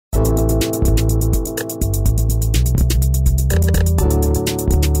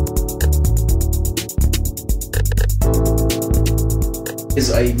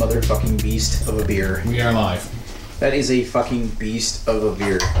a motherfucking beast of a beer. We are live. That is a fucking beast of a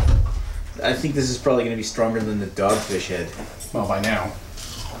beer. I think this is probably going to be stronger than the Dogfish Head. Well, by now.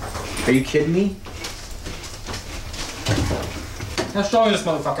 Are you kidding me? How strong is this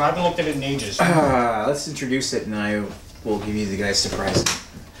motherfucker? I haven't looked at it in ages. Let's introduce it and I will give you the guy's surprise.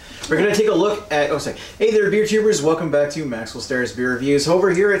 We're going to take a look at... Oh, sorry. Hey there, beer tubers. Welcome back to Maxwell Starr's Beer Reviews. Over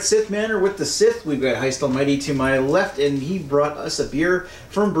here at Sithe Manor with the Sith, we've got HeistAlmighty to my left, and he brought us a beer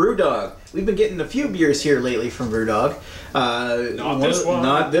from BrewDog. We've been getting a few beers here lately from BrewDog. Not this one.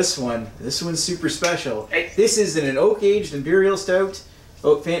 Not this one. This one's super special. Hey. This is an oak-aged Imperial Stout.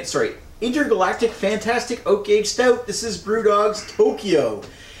 Intergalactic Fantastic Oak-Aged Stout. This is BrewDog's Tokyo.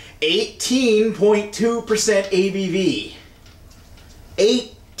 18.2% ABV.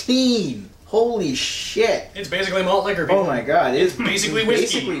 18! Holy shit! It's basically malt liquor, people. Oh my god, it's basically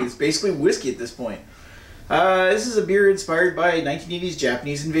whiskey. It's basically whiskey at this point. This is a beer inspired by 1980s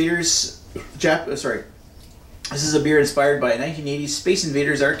Japanese invaders. This is a beer inspired by a 1980s Space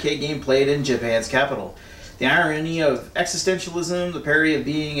Invaders arcade game played in Japan's capital. The irony of existentialism, the parody of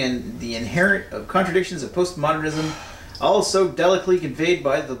being, and the inherent contradictions of postmodernism, all so delicately conveyed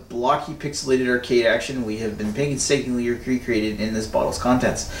by the blocky pixelated arcade action we have been painstakingly recreated in this bottle's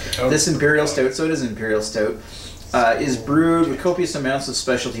contents. This Imperial Stout, so it is an Imperial Stout, is brewed with copious amounts of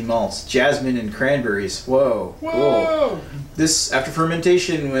specialty malts, jasmine and cranberries. Whoa, cool. This, after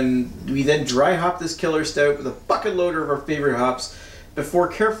fermentation, when we then dry hop this killer stout with a bucket loader of our favorite hops, before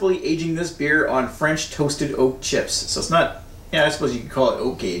carefully aging this beer on French toasted oak chips. So it's not, I suppose you could call it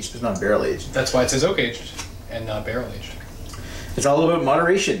oak aged, but it's not barrel aged. That's why it says oak aged and not barrel aged. It's all about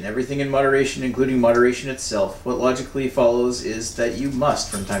moderation. Everything in moderation, including moderation itself. What logically follows is that you must,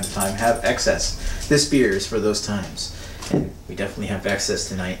 from time to time, have excess. This beer is for those times. And we definitely have excess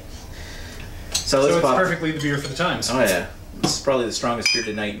tonight. So let's it's pop. Perfectly the beer for the times. Oh yeah. This is probably the strongest beer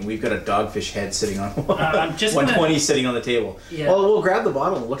tonight, and we've got a Dogfish Head sitting on 120 sitting on the table. Yeah. Well, we'll grab the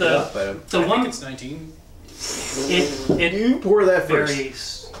bottle and look it up. I think it's 19. You pour that first.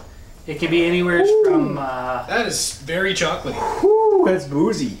 Varies. It can be anywhere from... that is very chocolatey. Whoo, that's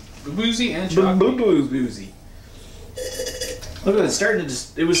boozy. Boozy and chocolatey. Boozy. Look at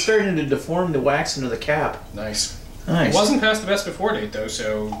it, it was starting to deform the wax into the cap. Nice. Nice. It wasn't past the best before date, though,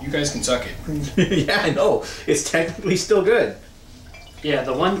 so you guys can suck it. Yeah, I know. It's technically still good. Yeah,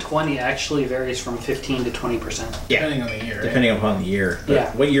 the 120 actually varies from 15 to 20%. Yeah. Depending on the year. Depending upon the year. But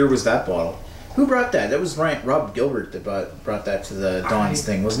yeah. What year was that bottle? Who brought that? That was Rob Gilbert that brought that to the Dawn's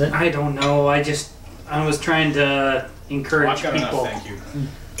thing, wasn't it? I don't know. I was trying to encourage people. Enough, thank you.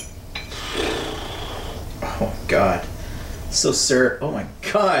 Oh God. So syrup. Oh my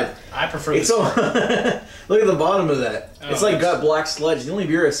God. I prefer it's this. Look at the bottom of that. Oh, it's like got black sludge. The only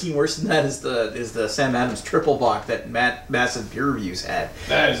beer I've seen worse than that is the Sam Adams Triple Bock that Massive Beer Reviews had.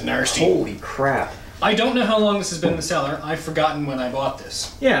 That is nasty. Holy crap. I don't know how long this has been in the cellar. I've forgotten when I bought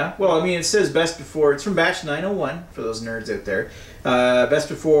this. Yeah, well, I mean, it says best before. It's from batch 901 for those nerds out there. Best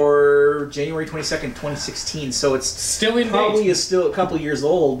before January 22nd, 2016. So it's still in probably date. Is still a couple years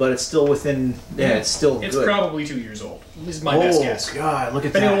old, but it's still within. Yeah, it's still good. It's probably 2 years old. This is my best guess. Oh God, look at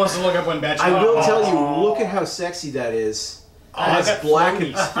if that! If anyone wants to look up when batch. I will tell you. Look at how sexy that is. That's black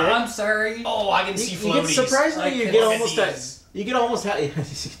and thick. I'm sorry. Oh, I can see floaties. Surprisingly, you get almost that. You get almost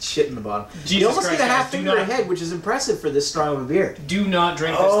shit in the bottom. You almost get a half finger ahead, which is impressive for this strong of a beer. Do not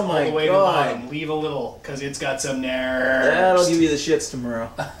drink this all the way to the bottom. Leave a little, because it's got some nerves. That'll give you the shits tomorrow.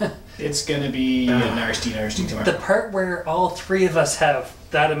 It's gonna be nasty tomorrow. The part where all three of us have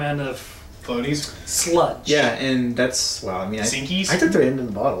that amount of floaties, sludge. Yeah, and that's I mean, Sinkies? I took the end of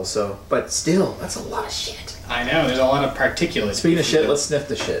the bottle, so but still, that's a lot of shit. I know. There's a lot of particulates. Speaking of shit, let's sniff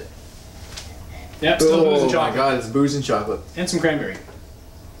the shit. Yep, still booze and chocolate. Oh my God, it's booze and chocolate. And some cranberry.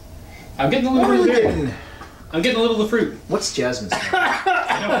 I'm getting a little bit of the beer. I'm getting a little of the fruit. What's jasmine?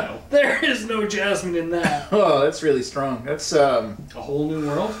 I don't know. There is no jasmine in that. Oh, that's really strong. That's a whole new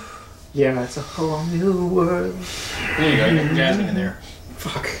world? Yeah, it's a whole new world. There you go, you got jasmine in there.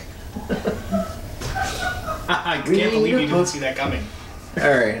 Fuck. I can't believe you didn't see that coming.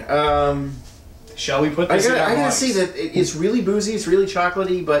 Alright, shall we put this in our I gotta say that it's really boozy, it's really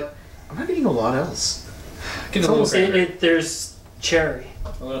chocolatey, but I'm not getting a lot else. There's cherry.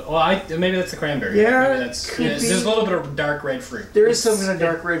 Well, maybe that's the cranberry. Yeah, maybe there's a little bit of dark red fruit. There is some kind of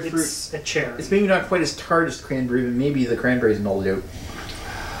dark red fruit. It's a cherry. It's maybe not quite as tart as cranberry, but maybe the cranberry's mellowed out.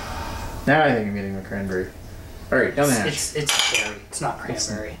 Now I think I'm getting the cranberry. Alright, down the hatch. It's cherry. It's not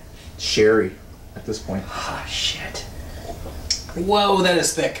cranberry. It's sherry at this point. Ah, shit. Whoa, that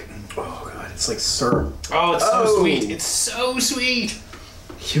is thick. Oh God, it's like syrup. Oh, it's so sweet. It's so sweet.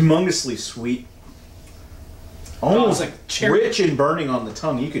 Humongously sweet. Almost like cherry. rich and burning on the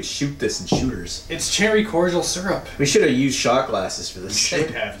tongue. You could shoot this in shooters. It's cherry cordial syrup. We should have used shot glasses for this.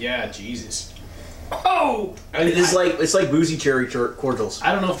 Should have, yeah, Jesus. Oh! It's like boozy cherry cordials.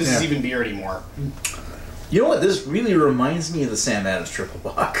 I don't know if this is even beer anymore. You know what? This really reminds me of the Sam Adams Triple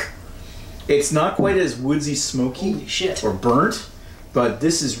Bock. It's not quite as woodsy, smoky, Holy shit. or burnt, but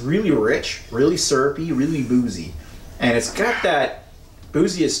this is really rich, really syrupy, really boozy, and it's got that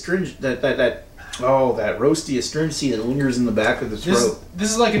boozy astringent, that roasty astringency that lingers in the back of the throat.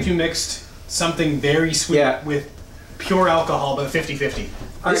 This is like if you mixed something very sweet with pure alcohol, but 50-50.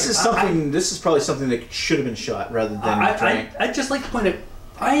 This is probably something that should have been shot rather than drank. I'd just like to point out,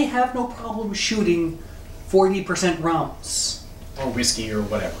 I have no problem shooting 40% rums. Or whiskey or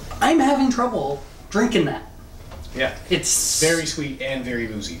whatever. I'm having trouble drinking that. Yeah. It's very sweet and very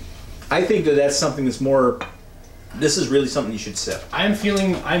boozy. I think that's something that's more... This is really something you should sip. I'm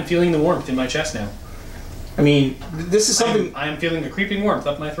feeling the warmth in my chest now. I mean, this is something... I'm feeling a creeping warmth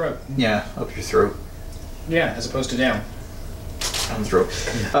up my throat. Yeah, up your throat. Yeah, as opposed to down. Down the throat.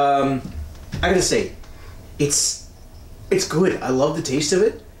 I gotta say, it's good. I love the taste of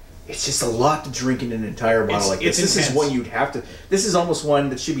it. It's just a lot to drink in an entire bottle like this. This is one you'd have to... This is almost one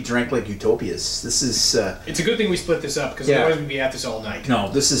that should be drank like Utopias. This is... It's a good thing we split this up, because otherwise we'd be at this all night. No,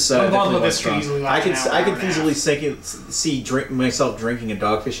 this is... One bottle of this could easily last I could easily see myself drinking a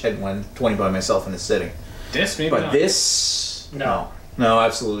Dogfish Head 120 by myself in a sitting. This, maybe but not. This... No,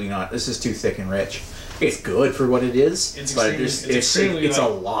 absolutely not. This is too thick and rich. It's good for what it is, it's a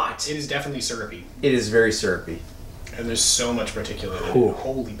lot. It is definitely syrupy. It is very syrupy. And there's so much particulate in it.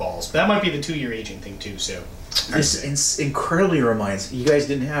 Holy balls. That might be the 2-year aging thing too, so... This incredibly reminds... You guys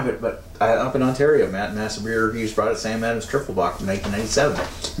didn't have it, but up in Ontario, Massive Beer Reviews brought a Sam Adams Triple Bock in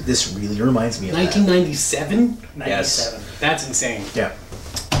 1997. This really reminds me of 1997? that. 97? Yes. That's insane. Yeah.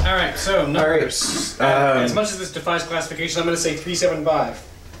 Alright, so numbers. As much as this defies classification, I'm going to say 375.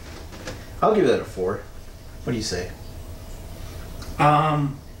 I'll give that a 4. What do you say? The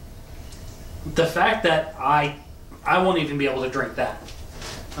fact that I won't even be able to drink that.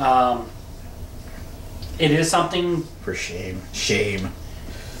 It is something... For shame. Shame.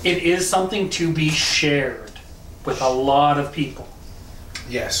 It is something to be shared with a lot of people.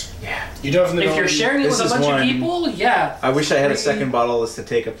 Yes. Yeah. You definitely if you're sharing it with a bunch of people, yeah. I wish I had a second bottle of this to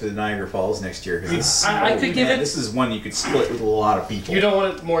take up to the Niagara Falls next year. I could give it... This is one you could split with a lot of people. You don't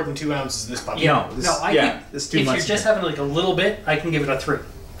want it more than 2 ounces of this puppy. This too if much. You're just having like a little bit, I can give it a 3.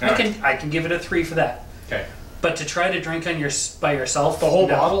 I can give it a 3 for that. Okay. But to try to drink on by yourself, the whole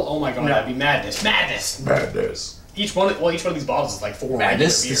bottle, oh my god, that'd be madness. Madness. Each one of these bottles is like 4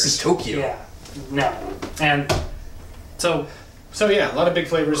 madness. Beers. This is Tokyo. Yeah. No. And so yeah, a lot of big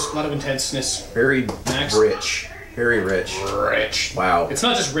flavors, a lot of intenseness. Very rich. Very rich. Rich. Wow. It's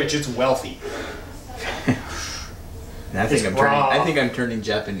not just rich; it's wealthy. I think I'm turning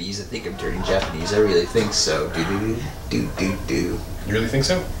Japanese. I really think so. Do. You really think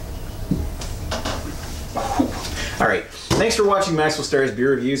so? All right. Thanks for watching Maxwell Starr's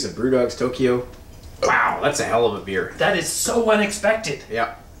beer reviews of BrewDog's Tokyo. Wow, that's a hell of a beer. That is so unexpected.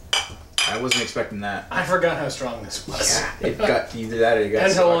 Yeah. I wasn't expecting that. I forgot how strong this was. Yeah, it got either that or it got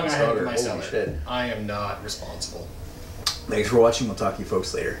and how long I stronger. had it in my cellar. Shit. I am not responsible. Thanks for watching. We'll talk to you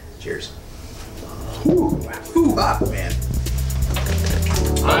folks later. Cheers. Ooh, man.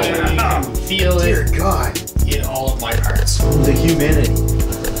 I feel it. Dear God.